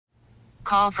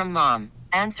call from mom.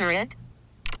 Answer it.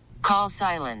 Call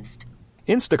silenced.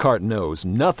 Instacart knows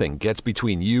nothing gets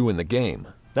between you and the game.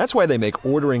 That's why they make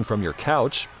ordering from your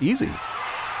couch easy.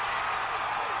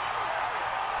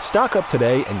 Stock up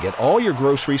today and get all your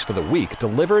groceries for the week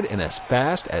delivered in as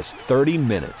fast as 30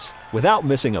 minutes without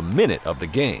missing a minute of the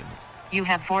game. You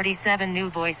have 47 new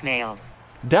voicemails.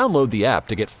 Download the app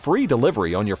to get free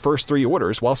delivery on your first 3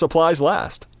 orders while supplies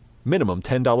last. Minimum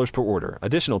 $10 per order.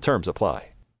 Additional terms apply.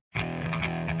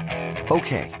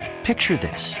 Okay, picture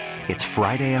this. It's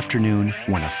Friday afternoon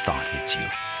when a thought hits you.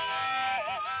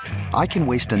 I can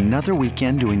waste another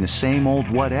weekend doing the same old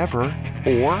whatever,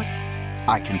 or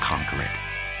I can conquer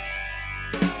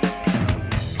it.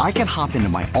 I can hop into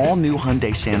my all-new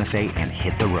Hyundai Santa Fe and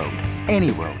hit the road.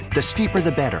 Any road. The steeper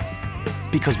the better.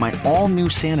 Because my all-new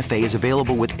Santa Fe is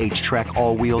available with H-Track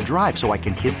all-wheel drive, so I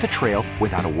can hit the trail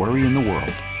without a worry in the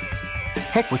world.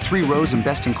 Heck, with 3 rows and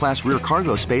best-in-class rear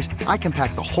cargo space, I can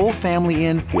pack the whole family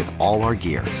in with all our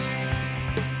gear.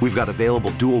 We've got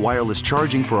available dual wireless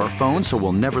charging for our phones, so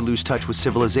we'll never lose touch with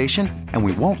civilization, and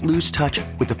we won't lose touch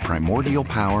with the primordial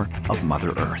power of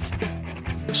Mother Earth.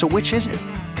 So which is it?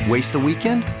 Waste the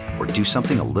weekend or do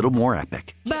something a little more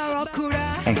epic?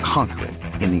 And conquer it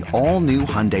in the all-new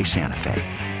Hyundai Santa Fe.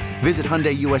 Visit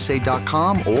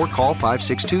HyundaiUSA.com or call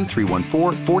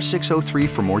 562-314-4603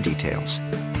 for more details.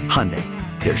 Hyundai,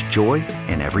 there's joy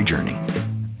in every journey.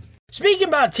 Speaking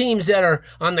about teams that are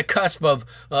on the cusp of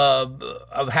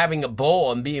having a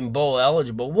bowl and being bowl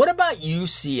eligible, what about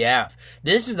UCF?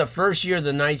 This is the first year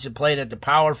the Knights have played at the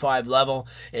Power 5 level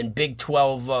in Big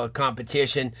 12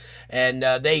 competition, and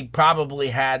they probably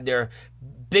had their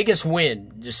biggest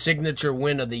win, the signature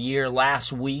win of the year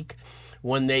last week,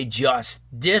 when they just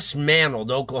dismantled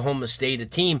Oklahoma State, a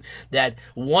team that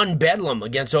won Bedlam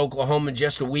against Oklahoma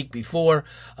just a week before.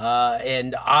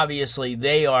 And obviously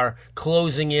they are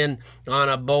closing in on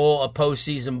a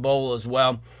postseason bowl as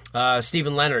well.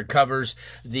 Stephen Leonard covers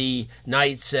the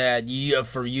Knights for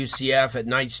UCF at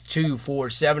Knights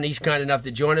 247. He's kind enough to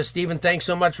join us. Stephen, thanks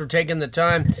so much for taking the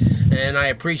time, and I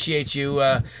appreciate you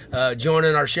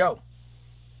joining our show.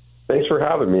 Thanks for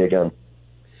having me again.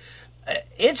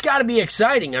 It's got to be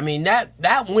exciting. I mean,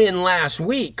 that win last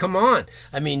week, come on.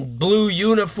 I mean, blue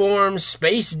uniforms,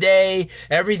 Space Day,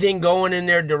 everything going in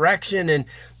their direction, and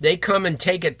they come and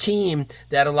take a team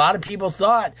that a lot of people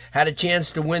thought had a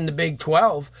chance to win the Big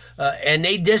 12, and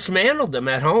they dismantled them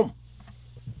at home.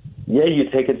 Yeah, you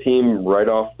take a team right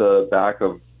off the back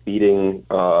of beating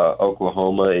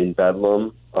Oklahoma in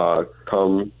Bedlam,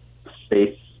 come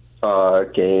Space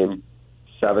game,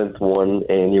 7th one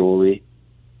annually.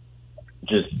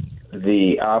 Just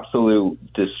the absolute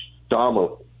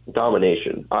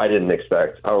domination. I didn't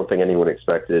expect. I don't think anyone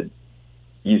expected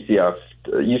UCF.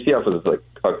 UCF was like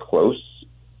a close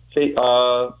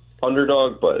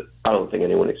underdog, but I don't think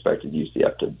anyone expected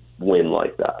UCF to win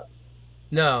like that.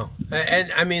 No.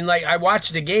 And I mean, like, I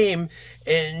watched the game,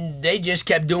 and they just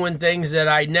kept doing things that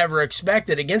I never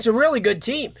expected against a really good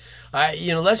team.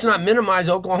 Let's not minimize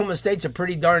Oklahoma State's a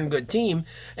pretty darn good team.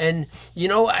 And,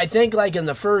 I think like in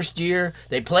the first year,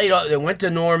 they went to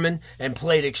Norman and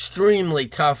played extremely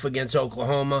tough against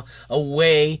Oklahoma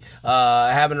away,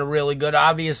 having a really good,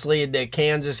 obviously the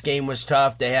Kansas game was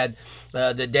tough. They had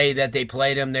the day that they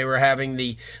played them, they were having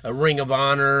the Ring of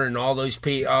Honor, and all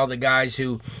the guys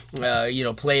who,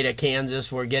 played at Kansas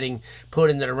were getting put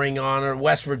into the Ring of Honor.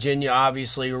 West Virginia,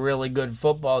 obviously a really good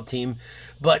football team,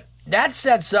 but that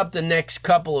sets up the next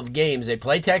couple of games. They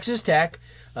play Texas Tech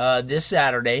this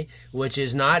Saturday, which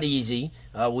is not easy,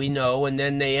 we know, and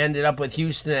then they ended up with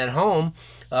Houston at home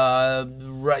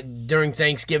during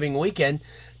Thanksgiving weekend.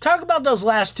 Talk about those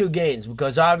last 2 games,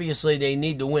 because obviously they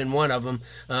need to win one of them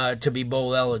to be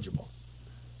bowl eligible.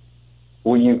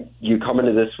 Well, you come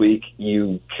into this week,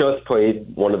 you just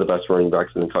played one of the best running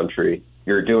backs in the country.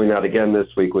 You're doing that again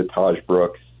this week with Taj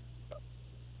Brooks.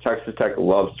 Texas Tech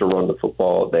loves to run the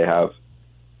football. They have,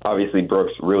 obviously,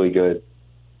 Brooks, really good,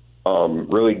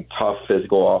 really tough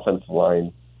physical offensive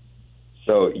line.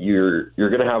 So you're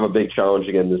going to have a big challenge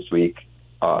again this week,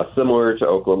 similar to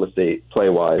Oklahoma State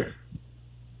play-wise.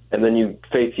 And then you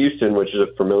face Houston, which is a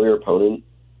familiar opponent.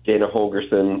 Dana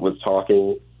Holgerson was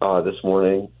talking this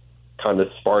morning, kind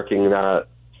of sparking that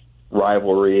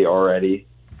rivalry already,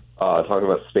 talking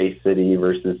about Space City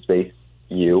versus Space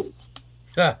U.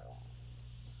 Yeah.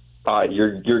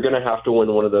 You're going to have to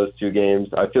win one of those 2 games.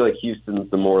 I feel like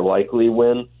Houston's the more likely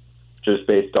win, just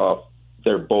based off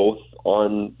they're both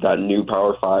on that new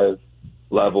Power 5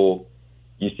 level.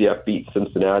 UCF beat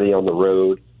Cincinnati on the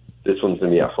road. This one's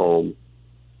going to be at home.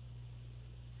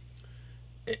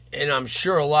 And I'm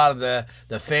sure a lot of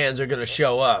the fans are going to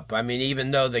show up. I mean,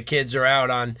 even though the kids are out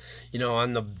on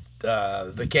the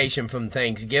vacation from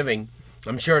Thanksgiving,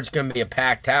 I'm sure it's going to be a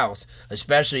packed house,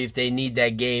 especially if they need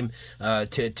that game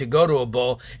to go to a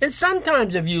bowl. And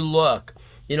sometimes if you look,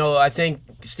 I think,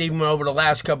 Stephen, over the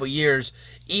last couple of years,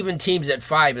 even teams at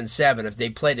 5 and 7, if they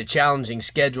played a challenging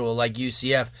schedule like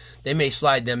UCF, they may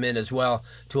slide them in as well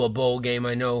to a bowl game.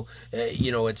 I know,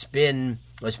 it's been,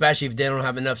 especially if they don't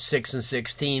have enough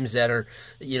 6-6 teams that are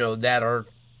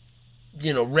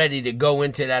ready to go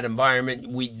into that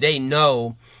environment. They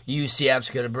know UCF's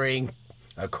going to bring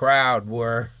a crowd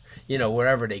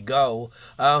wherever they go.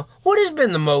 What has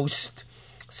been the most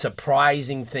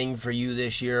surprising thing for you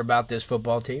this year about this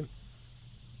football team?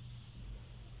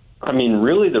 I mean,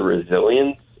 really the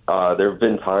resilience. There have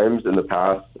been times in the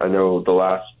past, I know the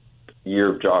last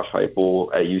year of Josh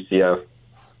Heupel at UCF,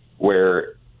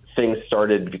 where things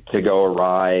started to go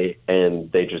awry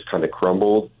and they just kind of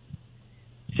crumbled.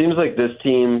 Seems like this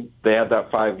team, they had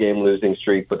that 5-game losing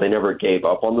streak, but they never gave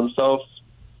up on themselves.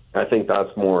 I think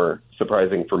that's more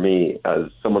surprising for me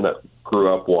as someone that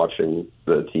grew up watching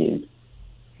the team.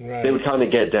 Right. They would kind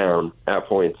of get down at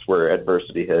points where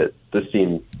adversity hit. This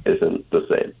team isn't the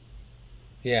same.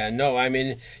 Yeah, no, I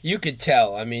mean, you could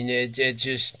tell. I mean,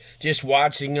 it's just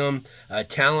watching them,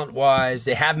 talent-wise,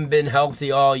 they haven't been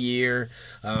healthy all year.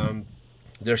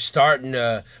 They're starting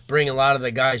to bring a lot of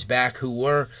the guys back who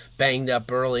were banged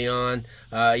up early on.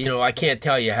 I can't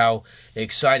tell you how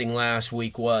exciting last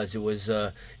week was. It was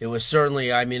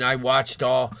certainly. I mean, I watched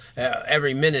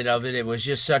every minute of it. It was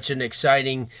just such an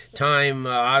exciting time.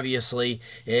 Obviously,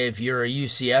 if you're a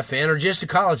UCF fan or just a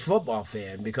college football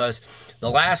fan, because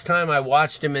the last time I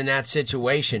watched them in that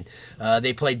situation,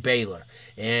 they played Baylor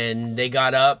and they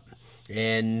got up.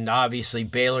 And obviously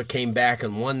Baylor came back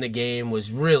and won the game,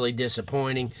 was really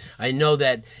disappointing. I know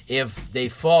that if they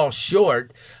fall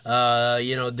short,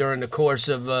 during the course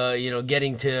of,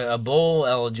 getting to a bowl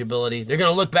eligibility, they're going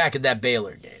to look back at that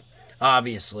Baylor game,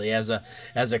 obviously, as a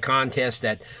contest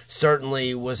that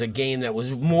certainly was a game that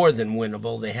was more than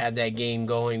winnable. They had that game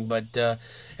going. But,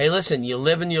 hey, listen, you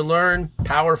live and you learn.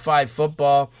 Power 5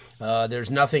 football.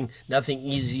 There's nothing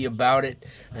easy about it.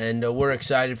 And we're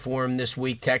excited for them this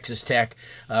week. Texas Tech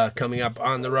coming up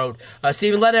on the road.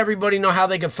 Stephen, let everybody know how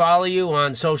they can follow you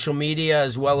on social media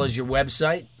as well as your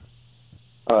website.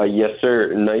 Yes,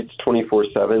 sir.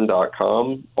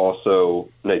 Knights247.com. Also,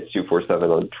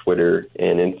 Knights247 on Twitter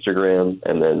and Instagram.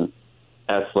 And then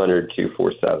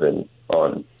Leonard247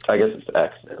 on, I guess it's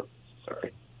X now.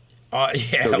 Sorry.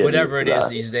 Whatever it is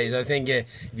these days. I think if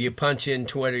you punch in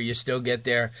Twitter, you still get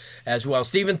there as well.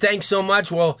 Stephen, thanks so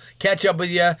much. We'll catch up with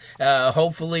you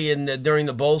hopefully during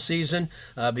the bowl season,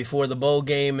 before the bowl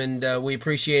game, and we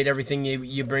appreciate everything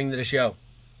you bring to the show.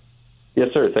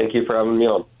 Yes, sir. Thank you for having me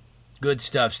on. Good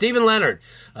stuff. Stephen Leonard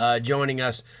joining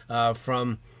us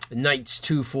from Knights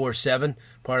 247,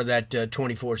 part of that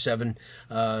 24/7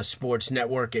 sports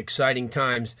network. Exciting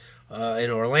times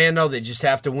in Orlando. They just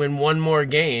have to win one more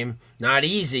game. Not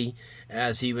easy,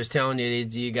 as he was telling you.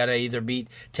 You got to either beat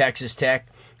Texas Tech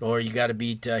or you got to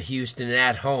beat Houston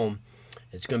at home.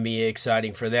 It's going to be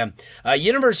exciting for them.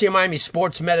 University of Miami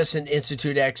Sports Medicine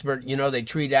Institute expert. They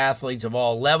treat athletes of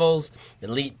all levels,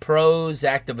 elite pros,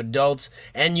 active adults,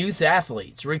 and youth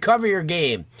athletes. Recover your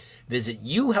game. Visit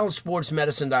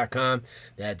uhealthsportsmedicine.com.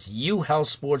 That's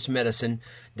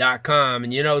uhealthsportsmedicine.com.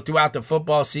 And throughout the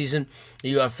football season,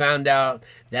 you have found out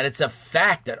that it's a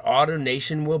fact that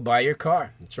AutoNation will buy your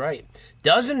car. That's right.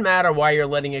 Doesn't matter why you're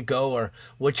letting it go or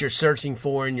what you're searching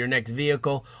for in your next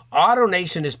vehicle.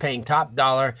 AutoNation is paying top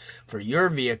dollar for your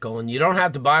vehicle, and you don't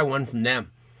have to buy one from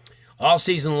them. All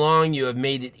season long, you have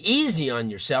made it easy on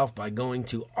yourself by going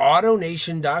to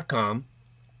AutoNation.com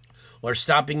or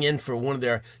stopping in for one of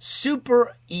their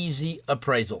super easy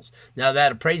appraisals. Now,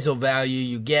 that appraisal value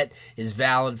you get is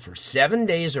valid for 7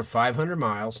 days or 500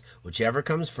 miles, whichever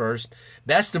comes first.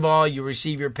 Best of all, you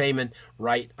receive your payment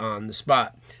right on the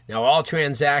spot. Now, all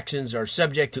transactions are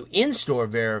subject to in-store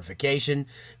verification,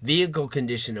 vehicle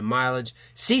condition and mileage.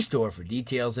 See store for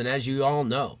details, and as you all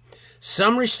know,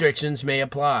 some restrictions may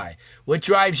apply. What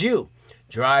drives you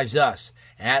drives us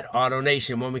at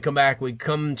AutoNation. When we come back, we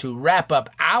come to wrap up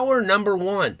hour number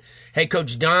 1. Head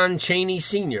coach Don Chaney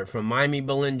Sr. from Miami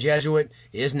Berlin Jesuit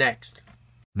is next.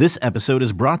 This episode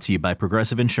is brought to you by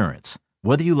Progressive Insurance.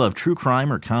 Whether you love true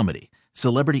crime or comedy,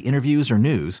 celebrity interviews or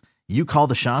news, you call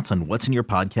the shots on what's in your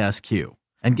podcast queue.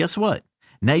 And guess what?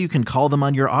 Now you can call them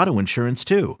on your auto insurance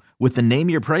too with the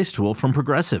Name Your Price tool from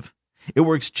Progressive. It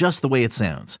works just the way it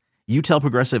sounds. You tell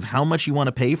Progressive how much you want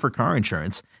to pay for car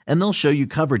insurance, and they'll show you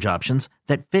coverage options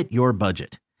that fit your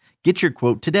budget. Get your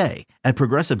quote today at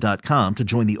Progressive.com to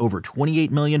join the over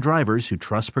 28 million drivers who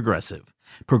trust Progressive.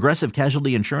 Progressive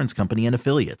Casualty Insurance Company and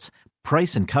Affiliates.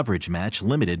 Price and coverage match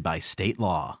limited by state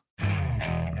law.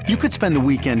 You could spend the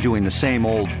weekend doing the same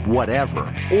old whatever,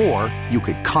 or you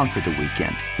could conquer the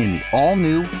weekend in the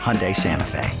all-new Hyundai Santa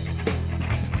Fe.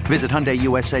 Visit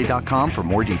HyundaiUSA.com for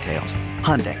more details.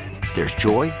 Hyundai, there's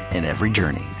joy in every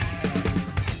journey.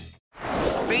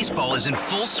 Baseball is in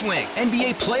full swing.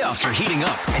 NBA playoffs are heating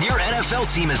up, and your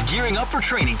NFL team is gearing up for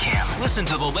training camp. Listen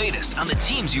to the latest on the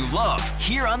teams you love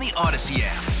here on the Odyssey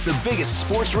app. The biggest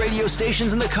sports radio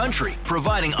stations in the country,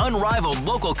 providing unrivaled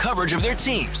local coverage of their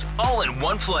teams, all in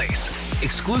one place.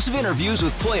 Exclusive interviews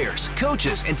with players,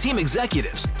 coaches, and team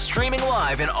executives, streaming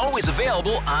live and always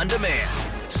available on demand.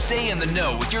 Stay in the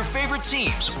know with your favorite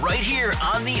teams right here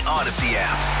on the Odyssey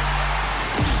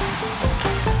app.